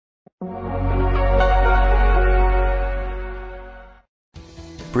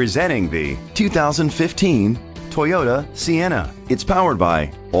Presenting the 2015 Toyota Sienna. It's powered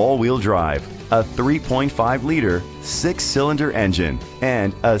by all-wheel drive, a 3.5-liter six-cylinder engine,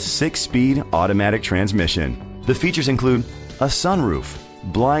 and a 6-speed automatic transmission. The features include a sunroof,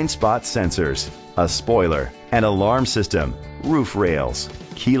 blind spot sensors, a spoiler, an alarm system, roof rails,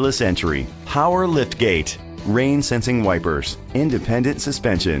 keyless entry, power liftgate, rain sensing wipers, independent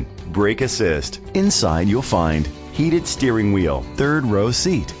suspension, brake assist. Inside you'll find heated steering wheel, third row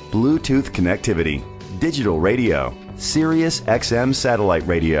seat, Bluetooth connectivity, digital radio, Sirius XM satellite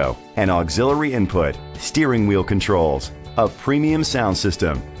radio, and auxiliary input, steering wheel controls, a premium sound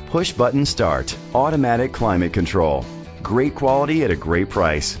system, push button start, automatic climate control. Great quality at a great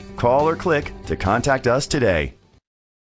price. Call or click to contact us today.